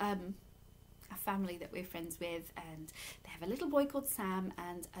there's a family that we're friends with, and they have a little boy called Sam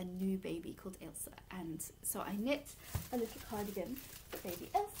and a new baby called Elsa. And so I knit a little cardigan for baby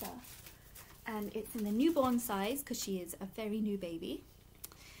Elsa, and it's in the newborn size because she is a very new baby,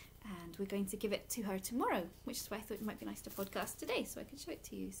 and we're going to give it to her tomorrow, which is why I thought it might be nice to podcast today so I could show it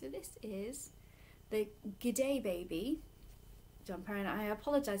to you. So this is the G'day Baby jumper, and I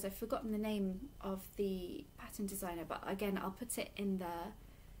apologise, I've forgotten the name of the pattern designer, but again I'll put it in the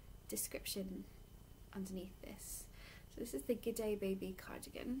description underneath this. So this is the G'day Baby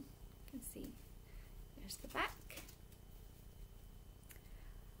cardigan. You can see there's the back,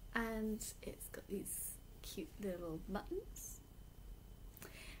 and it's got these cute little buttons.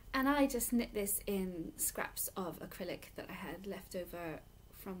 And I just knit this in scraps of acrylic that I had left over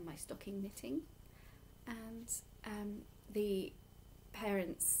from my stocking knitting, and the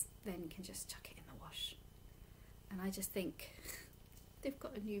parents then can just chuck it in the wash. And I just think they've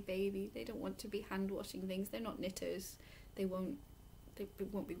got a new baby, they don't want to be hand washing things, they're not knitters, they won't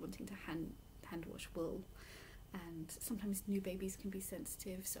be wanting to hand wash wool, and sometimes new babies can be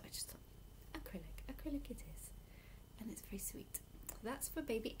sensitive, so I just thought acrylic it is, and it's very sweet. That's for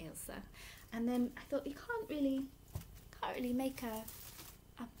baby Elsa. And then I thought you can't really make a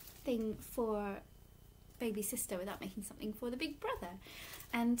thing for baby sister without making something for the big brother.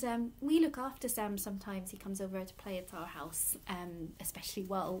 And we look after Sam sometimes. He comes over to play at our house, especially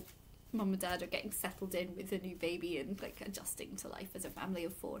while mum and dad are getting settled in with a new baby and like adjusting to life as a family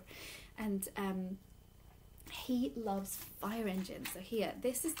of four. And he loves fire engines. So here,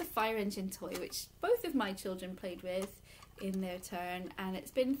 this is the fire engine toy which both of my children played with in their turn, and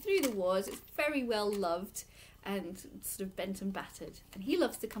it's been through the wars. It's very well loved and sort of bent and battered, and he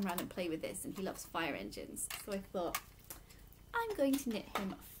loves to come around and play with this, and he loves fire engines. So I thought, I'm going to knit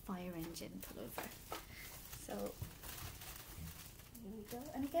him a fire engine pullover. So here we go.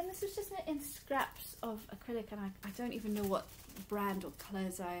 And again, this was just knit in scraps of acrylic, and I don't even know what brand or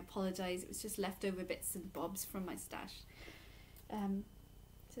colours. I apologise. It was just leftover bits and bobs from my stash.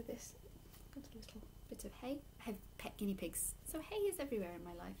 So this, got a little bit of hay. I have pet guinea pigs, so hay is everywhere in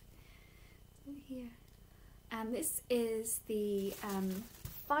my life. So here. And this is the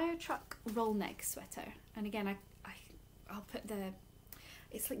fire truck roll neck sweater. And again, I'll put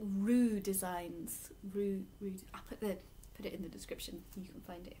it's like Rue Designs. Rue. I'll put it in the description. You can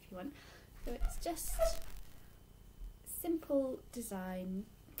find it if you want. So it's just simple design.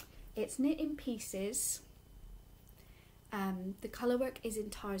 It's knit in pieces. The colour work is in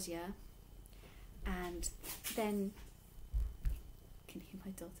tarsia, and then you can hear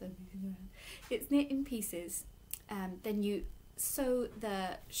my daughter moving around. It's knit in pieces. Then you sew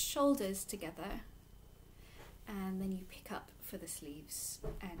the shoulders together, and then you pick up for the sleeves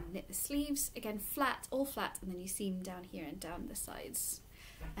and knit the sleeves again flat, all flat, and then you seam down here and down the sides,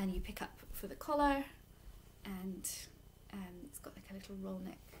 and you pick up for the collar, and it's got like a little roll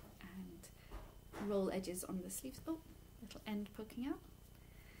neck and roll edges on the sleeves. Oh, little end poking out.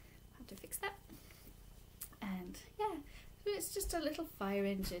 Have to fix that. And yeah, so it's just a little fire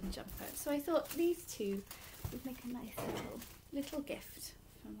engine jumper. So I thought these two would make a nice little gift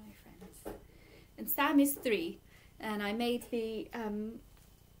for my friends. And Sam is 3, and I made the I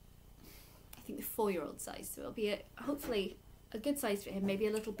think the 4-year-old size, so it'll be hopefully a good size for him, maybe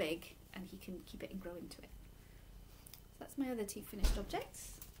a little big, and he can keep it and grow into it. So that's my other 2 finished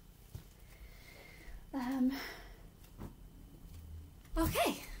objects.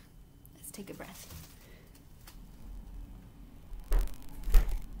 Okay, let's take a breath.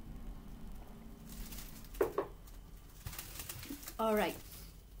 All right,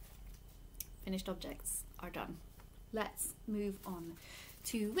 finished objects are done. Let's move on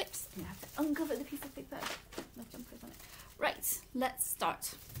to whips. I'm gonna have to uncover the piece of paper. My jumper's on it. Right, let's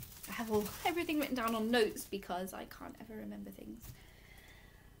start. I have everything written down on notes because I can't ever remember things.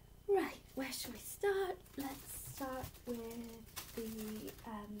 Right, where should we start? Let's start with the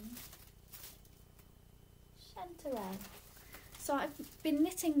chanterelle. So I've been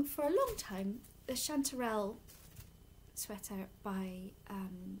knitting for a long time the chanterelle sweater by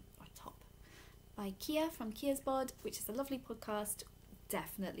Kia from Kia's Bod, which is a lovely podcast.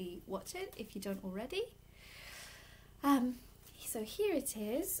 Definitely watch it if you don't already. So here it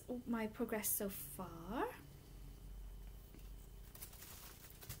is, my progress so far.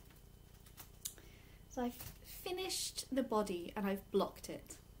 So I've finished the body and I've blocked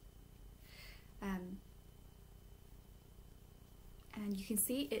it. And you can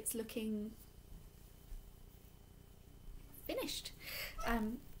see it's looking finished.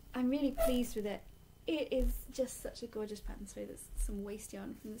 I'm really pleased with it. It is just such a gorgeous pattern. So there's some waste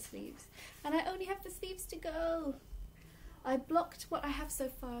yarn from the sleeves, and I only have the sleeves to go. I blocked what I have so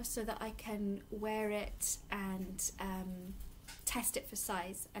far so that I can wear it and test it for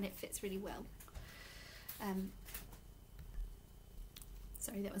size, and it fits really well.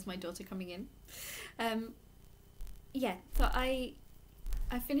 Sorry, that was my daughter coming in. Yeah, so I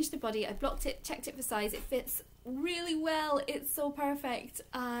finished the body, I blocked it, checked it for size, it fits really well, it's so perfect.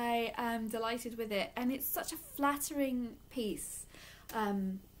 I am delighted with it, and it's such a flattering piece.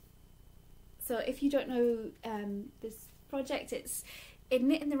 So if you don't know this project, it's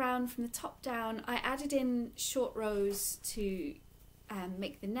knit in the round from the top down. I added in short rows to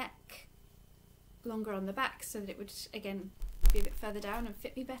make the neck longer on the back so that it would again be a bit further down and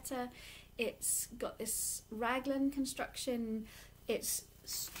fit me better. It's got this raglan construction, it's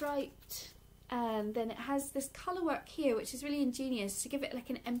striped, and then it has this colour work here which is really ingenious to give it like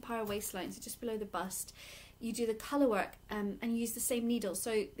an empire waistline. So just below the bust you do the colour work and you use the same needle.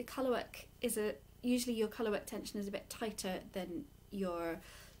 So the colour work is usually your colour work tension is a bit tighter than your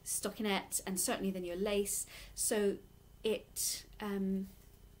stockinette and certainly than your lace. So it's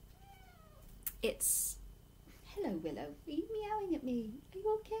hello Willow, are you meowing at me? Are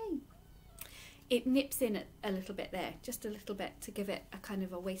you okay? It nips in a little bit there, just a little bit, to give it a kind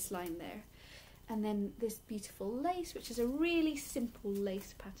of a waistline there. And then this beautiful lace, which is a really simple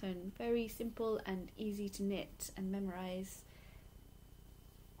lace pattern, very simple and easy to knit and memorise.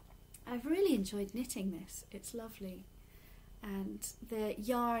 I've really enjoyed knitting this, it's lovely. And the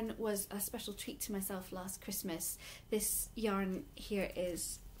yarn was a special treat to myself last Christmas. This yarn here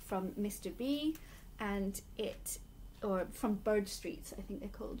is from Mr. B, and or from Bird Street, I think they're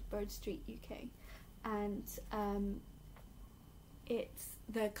called, Bird Street UK, and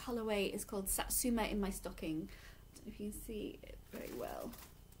the colourway is called Satsuma in My Stocking. I don't know if you can see it very well.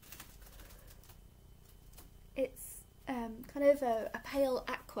 It's kind of a pale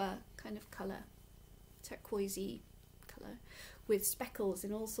aqua kind of colour, turquoisey colour, with speckles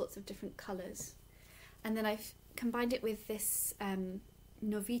in all sorts of different colours. And then I've combined it with this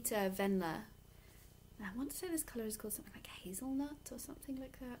Novita Venla. I want to say this colour is called something like hazelnut or something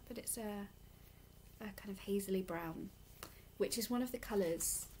like that, but it's a kind of hazily brown, which is one of the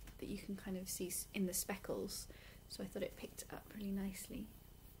colours that you can kind of see in the speckles. So I thought it picked up really nicely.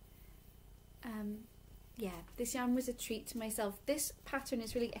 Yeah, this yarn was a treat to myself. This pattern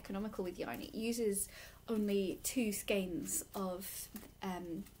is really economical with yarn. It uses only 2 skeins of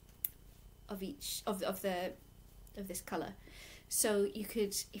each of this colour. So you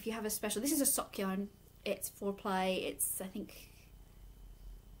could, if you have a special, this is a sock yarn. It's 4-ply. It's, I think,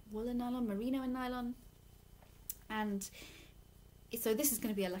 wool and nylon, merino and nylon, and so this is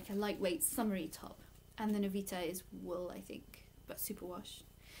going to be like a lightweight summery top. And the Novita is wool, I think, but superwash.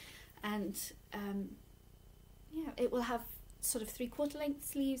 And yeah, it will have sort of 3/4 length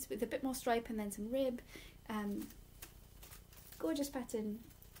sleeves with a bit more stripe and then some rib. Gorgeous pattern,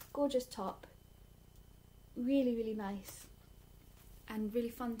 gorgeous top, really, really nice and really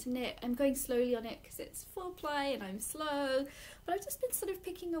fun to knit. I'm going slowly on it because it's 4-ply and I'm slow, but I've just been sort of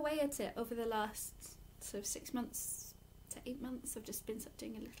picking away at it over the last sort of 6 months to 8 months. I've just been sort of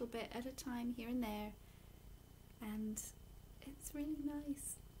doing a little bit at a time here and there, and it's really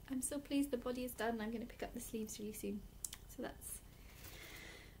nice. I'm so pleased the body is done. I'm going to pick up the sleeves really soon. So that's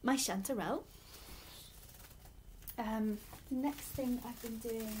my chanterelle. The next thing I've been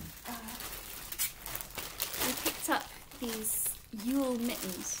doing, I picked up these Yule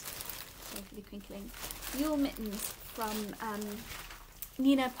mittens. Sorry for the crinkling. Yule mittens from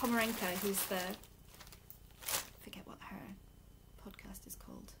Nina Pomerenko, who's I forget what her podcast is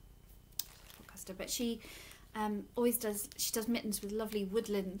called, podcaster, but she does mittens with lovely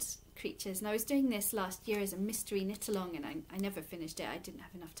woodland creatures. And I was doing this last year as a mystery knit along, and I never finished it. I didn't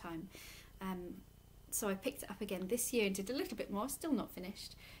have enough time. So I picked it up again this year and did a little bit more, still not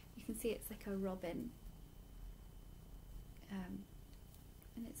finished. You can see it's like a robin.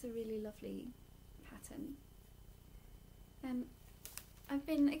 And it's a really lovely pattern. I've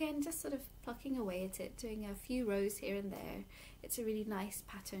been, again, just sort of plucking away at it, doing a few rows here and there. It's a really nice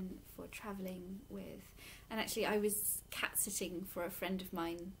pattern for travelling with. And actually I was cat sitting for a friend of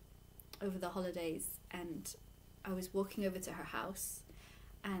mine over the holidays, and I was walking over to her house,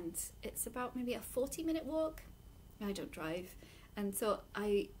 and it's about maybe a 40-minute walk. I don't drive, and so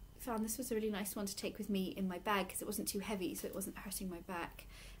I found this was a really nice one to take with me in my bag because it wasn't too heavy, so it wasn't hurting my back.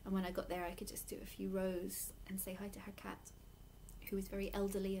 And when I got there I could just do a few rows and say hi to her cat, who is very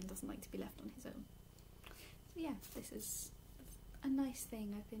elderly and doesn't like to be left on his own. So yeah, this is a nice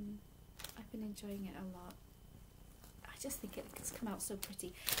thing. I've been enjoying it a lot. I just think it's come out so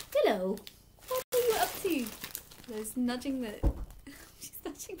pretty. Hello, what are you up to? She's nudging the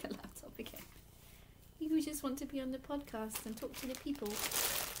laptop again. You just want to be on the podcast and talk to the people.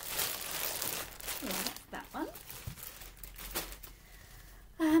 Yeah, that's that one.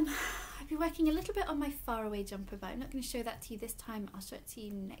 I've been working a little bit on my faraway jumper, but I'm not going to show that to you this time. I'll show it to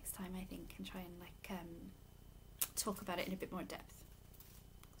you next time, I think, and try and talk about it in a bit more depth.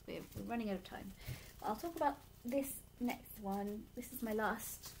 We're running out of time. But I'll talk about this next one. This is my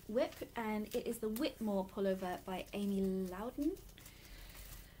last whip, and it is the Whitmore pullover by Amy Loudon.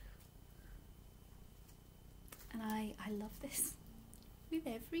 And I love this with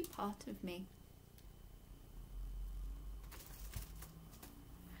every part of me.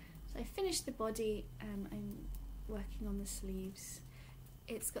 So I finished the body and I'm working on the sleeves.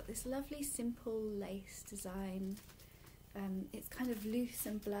 It's got this lovely simple lace design. It's kind of loose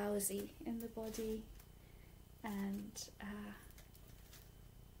and blousy in the body, and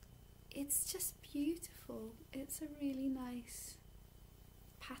it's just beautiful. It's a really nice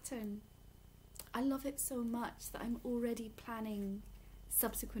pattern. I love it so much that I'm already planning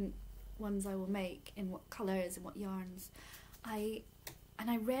subsequent ones I will make in what colours and what yarns. I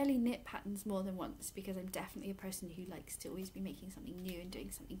rarely knit patterns more than once because I'm definitely a person who likes to always be making something new and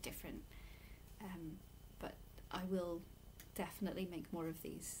doing something different. But I will definitely make more of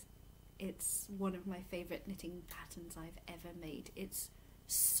these. It's one of my favourite knitting patterns I've ever made. It's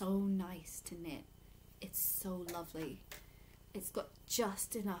so nice to knit. It's so lovely. It's got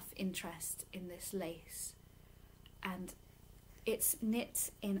just enough interest in this lace, and it's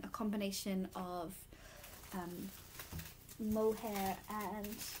knit in a combination of mohair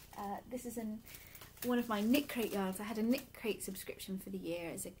and this is an one of my Knit Crate yarns. I had a Knit Crate subscription for the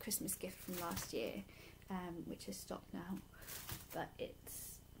year as a Christmas gift from last year, which has stopped now, but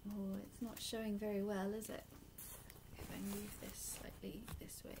it's not showing very well, is it? If I move this slightly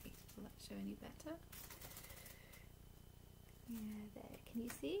this way, will that show any better? Yeah, there, can you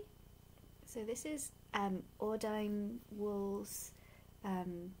see? So this is Ordine Wool's, or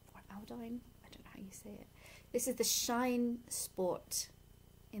Aldine, I don't know how you say it. This is the Shine Sport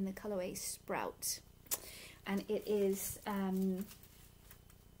in the colourway Sprout, and it is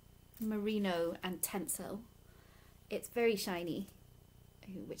merino and tencel. It's very shiny,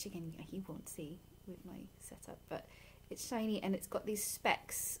 which again you won't see with my setup, but it's shiny and it's got these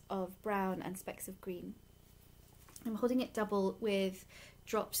specks of brown and specks of green. I'm holding it double with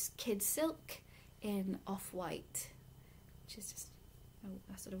Drops Kid Silk in Off-White, which is just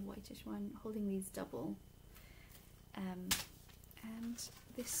a sort of whitish one. Holding these double, and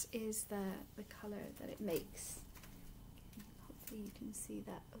this is the colour that it makes. Hopefully you can see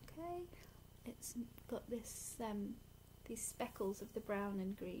that okay. It's got this these speckles of the brown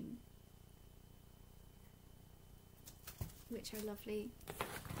and green, which are lovely.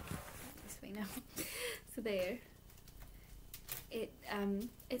 This way now. So there.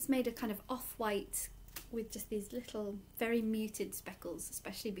 It's made a kind of off-white with just these little very muted speckles,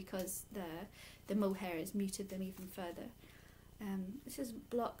 especially because the mohair has muted them even further. This is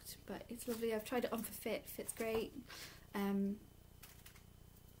blocked, but it's lovely. I've tried it on for fit, fits great. I'm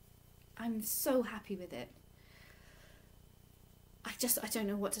so happy with it. I don't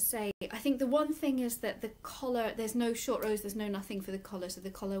know what to say. I think the one thing is that the collar, there's no short rows, there's no nothing for the collar, so the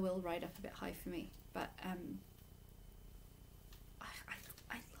collar will ride up a bit high for me, but I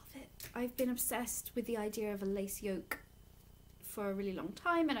love it. I've been obsessed with the idea of a lace yoke for a really long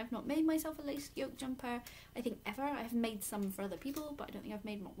time, and I've not made myself a lace yoke jumper, I think, ever. I've made some for other people, but I don't think I've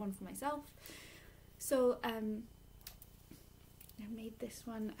made one for myself. So I made this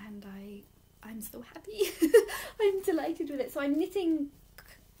one, and I'm so happy. I'm delighted with it. So I'm knitting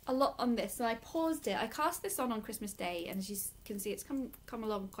a lot on this, and I paused it. I cast this on Christmas Day, and as you can see, it's come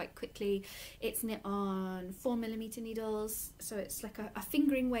along quite quickly. It's knit on 4mm needles, so it's like a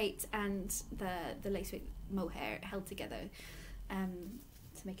fingering weight and the lace weight mohair held together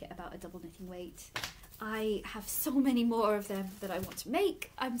to make it about a double knitting weight. I have so many more of them that I want to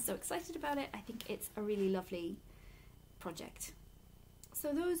make. I'm so excited about it. I think it's a really lovely project.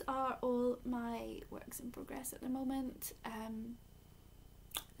 So those are all my works in progress at the moment, and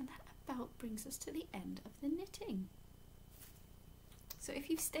that about brings us to the end of the knitting. So if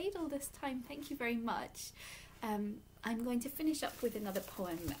you've stayed all this time, thank you very much. I'm going to finish up with another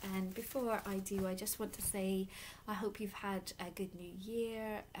poem, and before I do, I just want to say I hope you've had a good new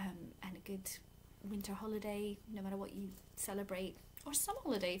year and a good winter holiday, no matter what you celebrate, or summer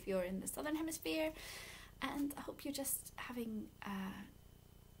holiday if you're in the southern hemisphere, and I hope you're just having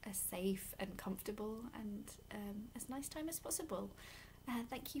a safe and comfortable and as nice time as possible.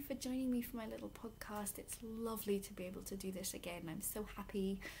 Thank you for joining me for my little podcast. It's lovely to be able to do this again. I'm so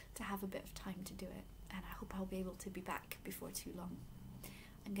happy to have a bit of time to do it, and I hope I'll be able to be back before too long.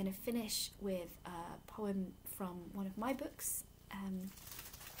 I'm going to finish with a poem from one of my books.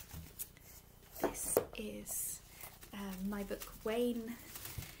 This is my book Wayne.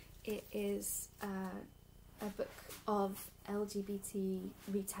 It is a book of LGBT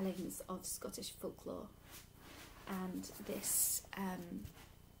retellings of Scottish folklore, and this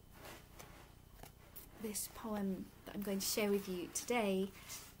poem that I'm going to share with you today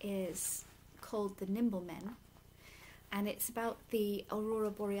is called The Nimble Men, and it's about the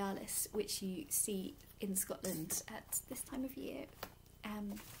Aurora Borealis, which you see in Scotland at this time of year,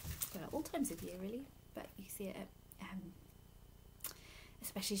 well, all times of year really, but you see it at,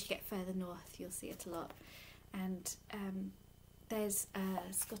 especially as you get further north, you'll see it a lot. And there's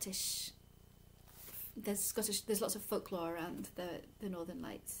lots of folklore around the Northern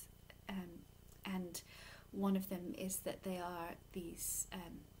Lights, and one of them is that they are these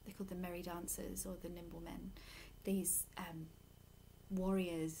they're called the merry dancers, or the nimble men, these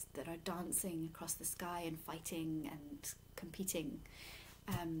warriors that are dancing across the sky and fighting and competing,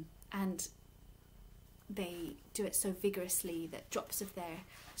 and they do it so vigorously that drops of their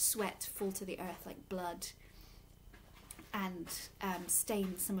sweat fall to the earth like blood, and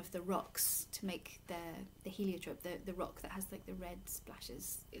stain some of the rocks to make the heliotrope, the rock that has like the red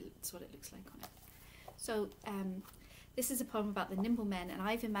splashes. It's what it looks like on it. So this is a poem about the nimble men, and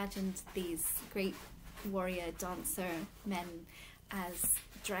I've imagined these great warrior dancer men as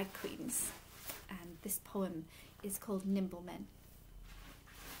drag queens, and this poem is called Nimble Men.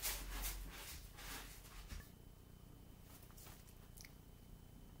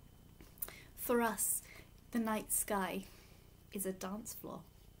 For us, the night sky is a dance floor.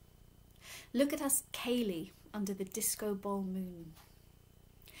 Look at us Kaylee under the disco ball moon.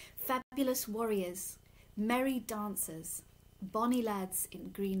 Fabulous warriors, merry dancers, bonny lads in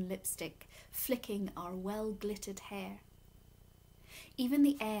green lipstick, flicking our well-glittered hair. Even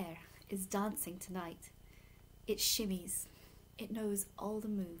the air is dancing tonight. It shimmies, it knows all the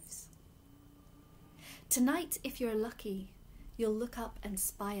moves. Tonight, if you're lucky, you'll look up and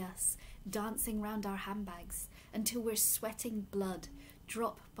spy us, dancing round our handbags until we're sweating blood,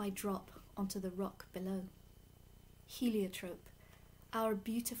 drop by drop, onto the rock below. Heliotrope, our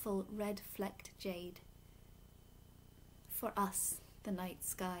beautiful red-flecked jade. For us, the night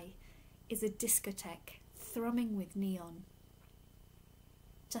sky is a discotheque thrumming with neon.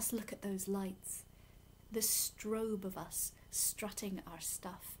 Just look at those lights, the strobe of us strutting our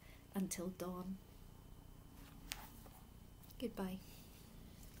stuff until dawn. Goodbye.